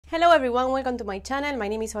Hello everyone, welcome to my channel. My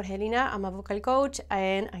name is Jorgelina. I'm a vocal coach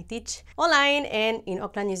and I teach online and in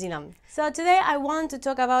Auckland, New Zealand. So today I want to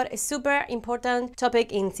talk about a super important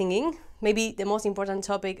topic in singing, maybe the most important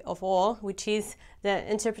topic of all, which is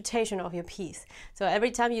the interpretation of your piece. So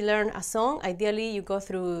every time you learn a song, ideally you go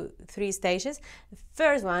through 3 stages. The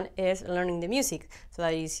first one is learning the music. So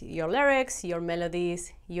that is your lyrics, your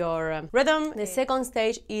melodies, your rhythm. The second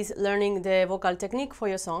stage is learning the vocal technique for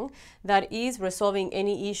your song. That is resolving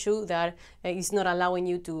any issue that is not allowing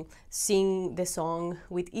you to sing the song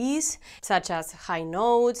with ease, such as high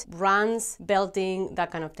notes, runs, belting,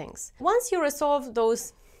 that kind of things. Once you resolve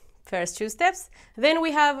those first 2 steps, then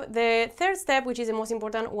we have the third step, which is the most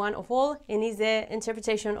important one of all, and is the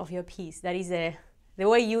interpretation of your piece. That is the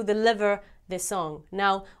way you deliver the song.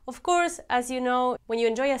 Now, of course, as you know, when you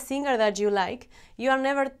enjoy a singer that you like, you are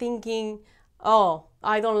never thinking, oh,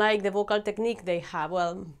 I don't like the vocal technique they have.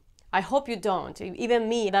 Well, I hope you don't. Even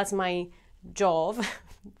me, that's my job.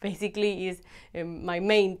 Basically, is my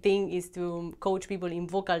main thing is to coach people in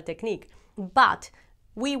vocal technique. But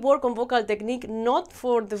we work on vocal technique not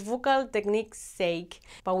for the vocal technique's sake,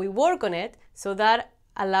 but we work on it so that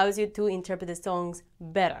allows you to interpret the songs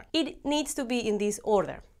better. It needs to be in this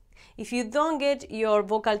order. If you don't get your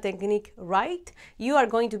vocal technique right, you are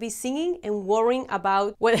going to be singing and worrying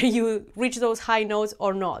about whether you reach those high notes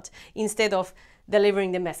or not, instead of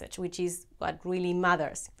delivering the message, which is what really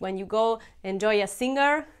matters. When you go enjoy a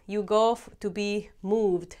singer, you go to be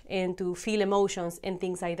moved and to feel emotions and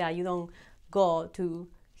things like that. You don't go to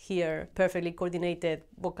hear perfectly coordinated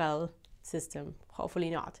vocal system. Hopefully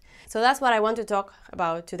not. So that's what I want to talk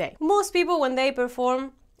about today. Most people, when they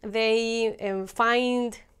perform, they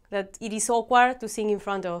find that it is awkward to sing in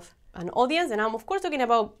front of an audience, and I'm of course talking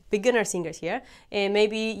about beginner singers here. And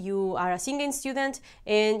maybe you are a singing student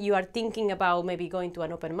and you are thinking about maybe going to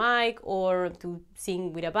an open mic or to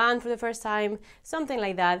sing with a band for the first time, something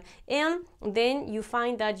like that. And then you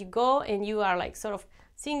find that you go and you are like sort of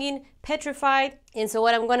singing petrified. And so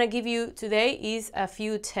what I'm going to give you today is a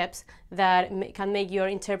few tips that can make your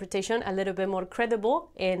interpretation a little bit more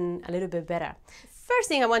credible and a little bit better. First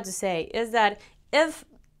thing I want to say is that if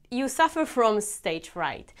you suffer from stage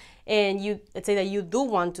fright and let's say that you do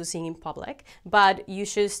want to sing in public, but you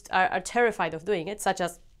just are terrified of doing it, such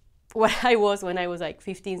as what I was when I was like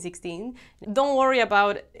 15, 16. Don't worry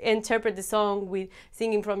about interpret the song with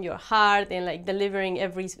singing from your heart and like delivering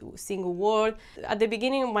every single word. At the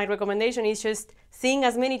beginning, my recommendation is just sing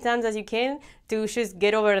as many times as you can to just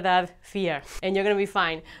get over that fear and you're gonna be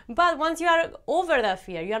fine. But once you are over that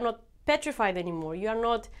fear, you are not petrified anymore, you are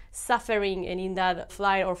not suffering and in that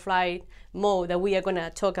flight or flight mode that we are going to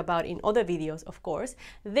talk about in other videos, of course,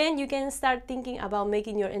 then you can start thinking about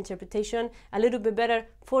making your interpretation a little bit better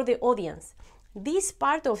for the audience. This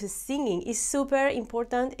part of singing is super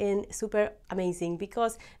important and super amazing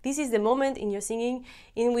because this is the moment in your singing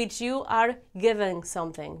in which you are given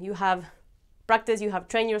something. You have practice, you have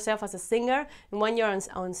trained yourself as a singer, and when you're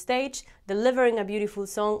on stage delivering a beautiful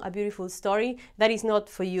song, a beautiful story, that is not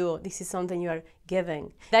for you. This is something you are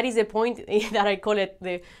giving. That is the point that I call it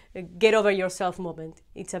the get over yourself moment.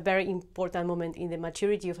 It's a very important moment in the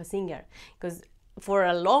maturity of a singer, because for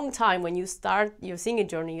a long time when you start your singing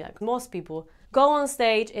journey, like most people, go on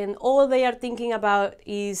stage and all they are thinking about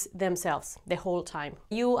is themselves the whole time.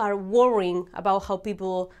 You are worrying about how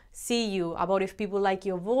people see you, about if people like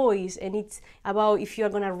your voice, and it's about if you're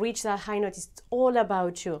gonna reach that high note. It's all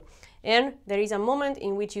about you. And there is a moment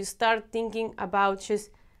in which you start thinking about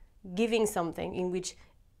just giving something, in which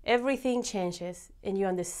everything changes and you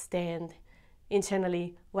understand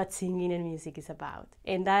internally what singing and music is about.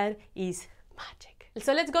 And that is magic.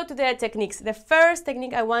 So let's go to the techniques. The first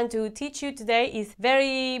technique I want to teach you today is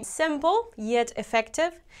very simple yet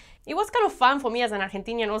effective. It was kind of fun for me as an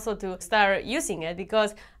Argentinian also to start using it,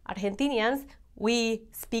 because Argentinians, we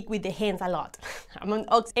speak with the hands a lot. I'm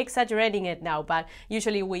exaggerating it now, but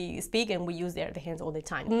usually we speak and we use the hands all the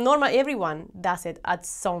time. Normally everyone does it at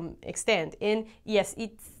some extent, and yes,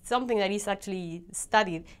 it's something that is actually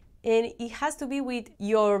studied. And it has to be with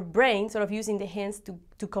your brain sort of using the hands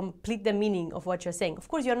to complete the meaning of what you're saying. Of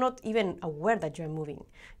course, you're not even aware that you're moving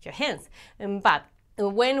your hands. But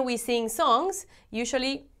when we sing songs,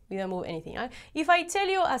 usually we don't move anything. If I tell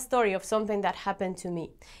you a story of something that happened to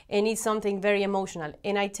me, and it's something very emotional,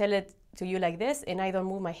 and I tell it to you like this, and I don't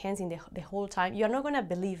move my hands in the whole time, you're not going to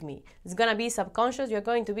believe me. It's going to be subconscious. You're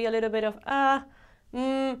going to be a little bit of,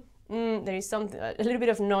 there is something, a little bit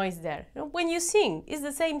of noise there. When you sing, it's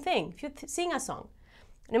the same thing. If you sing a song,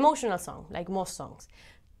 an emotional song, like most songs,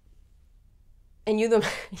 and you don't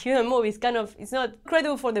you don't move, it's not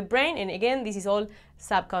credible for the brain. And again, this is all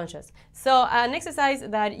subconscious. So an exercise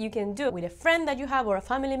that you can do with a friend that you have or a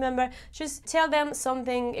family member, just tell them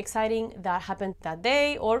something exciting that happened that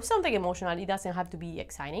day or something emotional. It doesn't have to be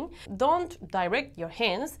exciting. Don't direct your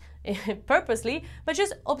hands purposely, but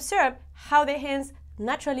just observe how the hands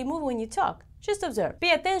naturally move when you talk. Just observe.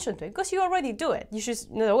 Pay attention to it, because you already do it. You're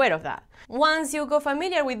just not aware of that. Once you go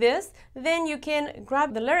familiar with this, then you can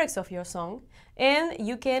grab the lyrics of your song and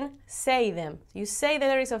you can say them. You say the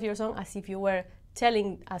lyrics of your song as if you were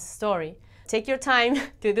telling a story. Take your time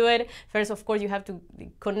to do it. First, of course, you have to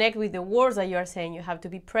connect with the words that you are saying. You have to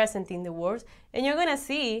be present in the words. And you're going to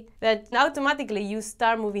see that automatically you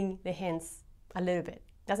start moving the hands a little bit.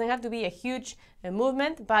 Doesn't have to be a huge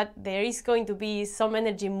movement, but there is going to be some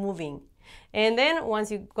energy moving. And then once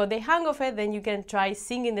you got the hang of it, then you can try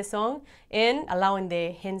singing the song and allowing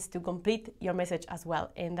the hands to complete your message as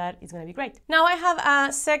well. And that is going to be great. Now I have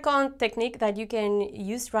a second technique that you can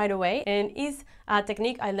use right away, and is a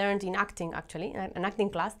technique I learned in acting, actually, an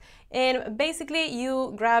acting class. And basically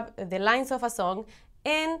you grab the lines of a song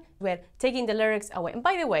and, well, taking the lyrics away. And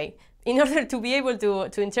by the way, in order to be able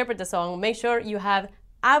to interpret the song, make sure you have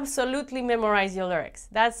absolutely memorized your lyrics.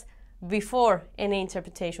 That's before any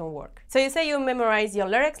interpretation work. So you say you memorize your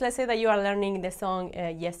lyrics. Let's say that you are learning the song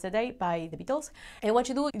Yesterday by the Beatles. And what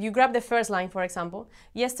you do, you grab the first line, for example,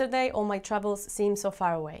 yesterday all my troubles seem so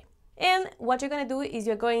far away. And what you're going to do is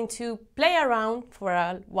you're going to play around for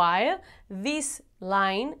a while this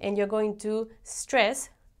line, and you're going to stress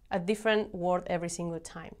a different word every single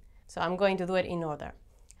time. So I'm going to do it in order.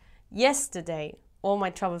 Yesterday all my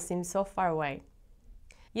troubles seem so far away.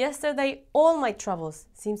 Yesterday, all my troubles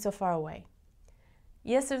seem so far away.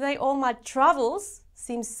 Yesterday, all my troubles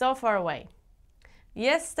seem so far away.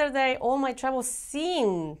 Yesterday, all my troubles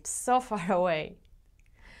seemed so far away.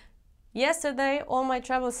 Yesterday, all my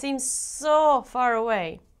troubles seemed so far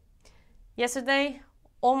away. Yesterday,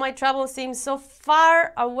 all my troubles seemed so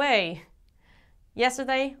far away.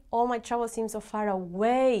 Yesterday, all my troubles seemed so far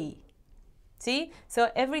away. See? So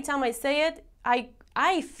every time I say it,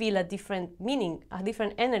 I feel a different meaning, a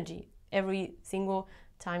different energy every single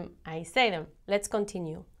time I say them. Let's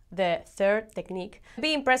continue. The third technique,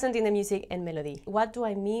 being present in the music and melody. What do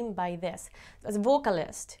I mean by this? As a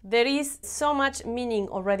vocalist, there is so much meaning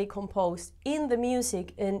already composed in the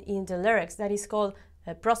music and in the lyrics that is called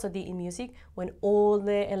prosody in music, when all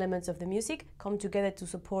the elements of the music come together to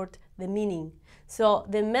support the meaning. So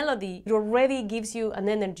the melody, it already gives you an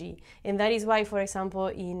energy, and that is why, for example,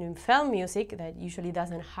 in film music that usually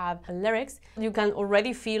doesn't have lyrics, you can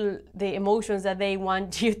already feel the emotions that they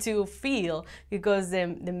want you to feel, because the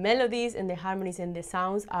melodies and the harmonies and the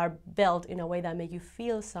sounds are built in a way that make you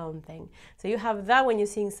feel something. So you have that when you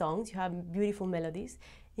sing songs, you have beautiful melodies,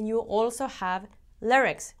 and you also have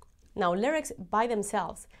lyrics. Now, lyrics by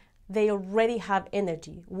themselves, they already have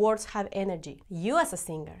energy. Words have energy. You as a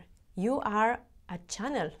singer, you are a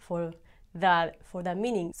channel for that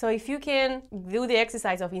meaning. So if you can do the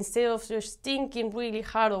exercise of, instead of just thinking really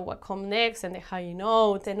hard of what comes next and the high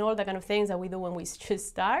note and all the kind of things that we do when we just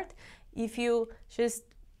start, if you just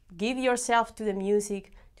give yourself to the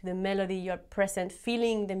music, to the melody, you're present,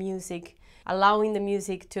 feeling the music, allowing the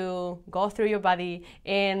music to go through your body,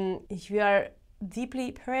 and if you are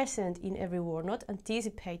deeply present in every word, not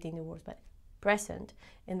anticipating the words, but present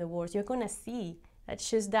in the words, you're gonna see that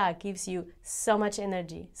just that gives you so much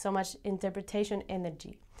energy, so much interpretation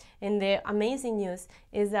energy. And the amazing news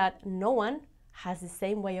is that no one has the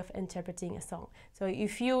same way of interpreting a song. So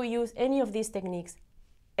if you use any of these techniques,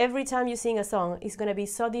 every time you sing a song, it's gonna be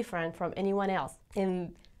so different from anyone else.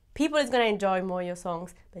 And people is going to enjoy more your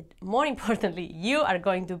songs, but more importantly, you are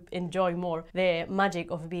going to enjoy more the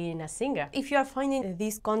magic of being a singer. If you are finding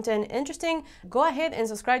this content interesting, go ahead and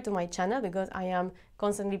subscribe to my channel, because I am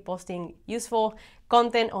constantly posting useful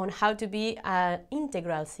content on how to be an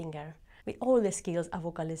integral singer with all the skills a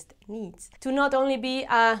vocalist needs to not only be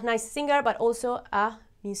a nice singer, but also a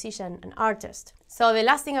musician, an artist. So the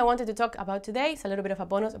last thing I wanted to talk about today is a little bit of a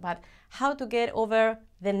bonus about how to get over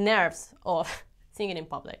the nerves of singing in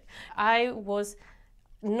public. I was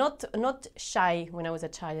not shy when I was a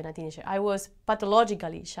child and a teenager. I was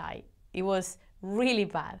pathologically shy. It was really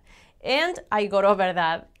bad. And I got over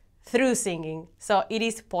that through singing. So it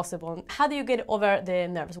is possible. How do you get over the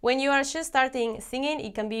nerves? When you are just starting singing,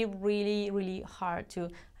 it can be really, really hard to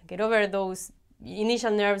get over those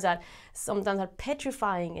initial nerves that sometimes are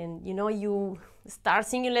petrifying, and you start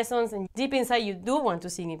singing lessons and deep inside you do want to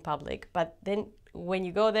sing in public, but then when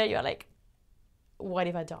you go there, you're like, what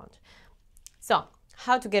if I don't? So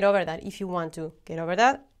how to get over that if you want to get over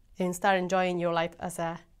that and start enjoying your life as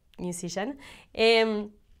a musician.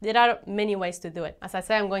 There are many ways to do it. As I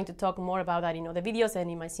said, I'm going to talk more about that in other videos and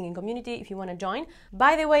in my singing community if you want to join.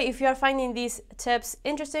 By the way, if you are finding these tips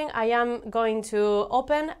interesting, I am going to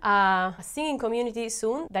open a singing community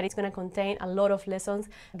soon that is going to contain a lot of lessons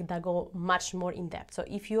that go much more in depth. So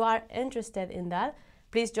if you are interested in that,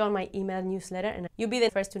 please join my email newsletter and you'll be the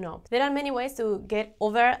first to know. There are many ways to get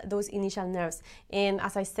over those initial nerves. And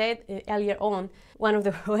as I said earlier on, one of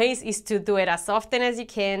the ways is to do it as often as you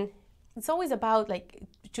can. It's always about like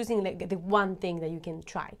choosing like the one thing that you can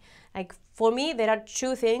try. Like for me, there are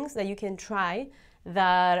two things that you can try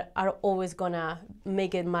that are always gonna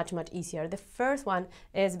make it much, much easier. The first one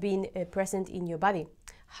is being present in your body.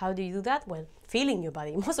 How do you do that? Well, feeling your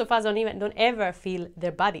body. Most of us don't ever feel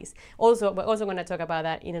their bodies. Also, we're also gonna talk about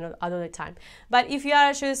that in another time. But if you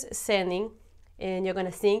are just singing and you're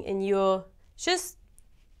gonna sing and you just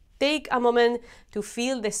take a moment to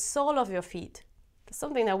feel the sole of your feet. That's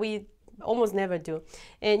something that we almost never do.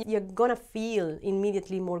 And you're gonna feel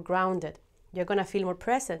immediately more grounded. You're gonna feel more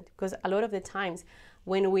present, because a lot of the times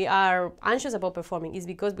when we are anxious about performing is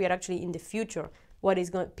because we are actually in the future. What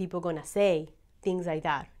is people gonna say? Things like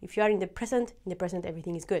that. If you are in the present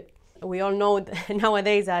everything is good. We all know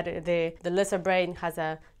nowadays that the lesser brain has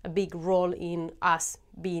a big role in us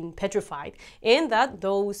being petrified, and that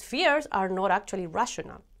those fears are not actually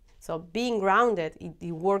rational. So being grounded,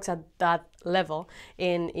 it works at that level,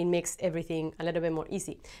 and it makes everything a little bit more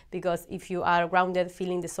easy. Because if you are grounded,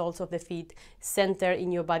 feeling the soles of the feet, center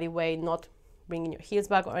in your body weight, not bringing your heels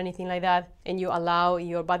back or anything like that, and you allow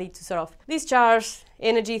your body to sort of discharge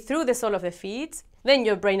energy through the sole of the feet, then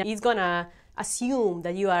your brain is gonna assume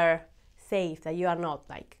that you are safe, that you are not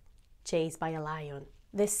like chased by a lion.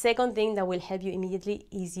 The second thing that will help you immediately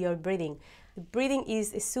is your breathing. Breathing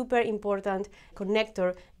is a super important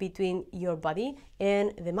connector between your body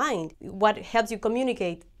and the mind. What helps you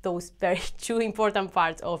communicate those very two important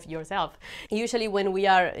parts of yourself. Usually when we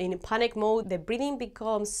are in panic mode, the breathing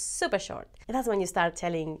becomes super short. And that's when you start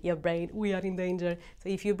telling your brain, we are in danger. So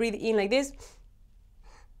if you breathe in like this,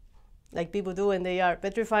 like people do when they are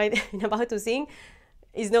petrified and about to sing,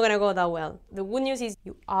 it's not gonna go that well. The good news is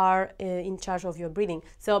you are in charge of your breathing.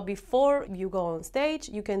 So before you go on stage,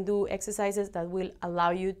 you can do exercises that will allow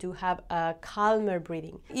you to have a calmer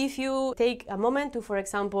breathing. If you take a moment to, for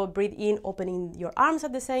example, breathe in, opening your arms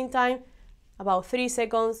at the same time, about 3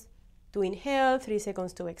 seconds to inhale, 3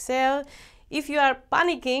 seconds to exhale. If you are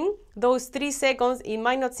panicking, those 3 seconds, it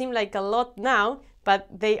might not seem like a lot now, but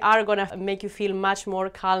they are gonna make you feel much more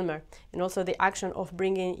calmer. And also the action of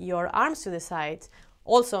bringing your arms to the sides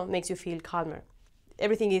also makes you feel calmer.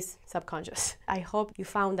 Everything is subconscious. I hope you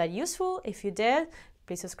found that useful. If you did,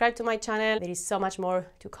 please subscribe to my channel. There is so much more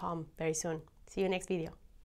to come very soon. See you next video.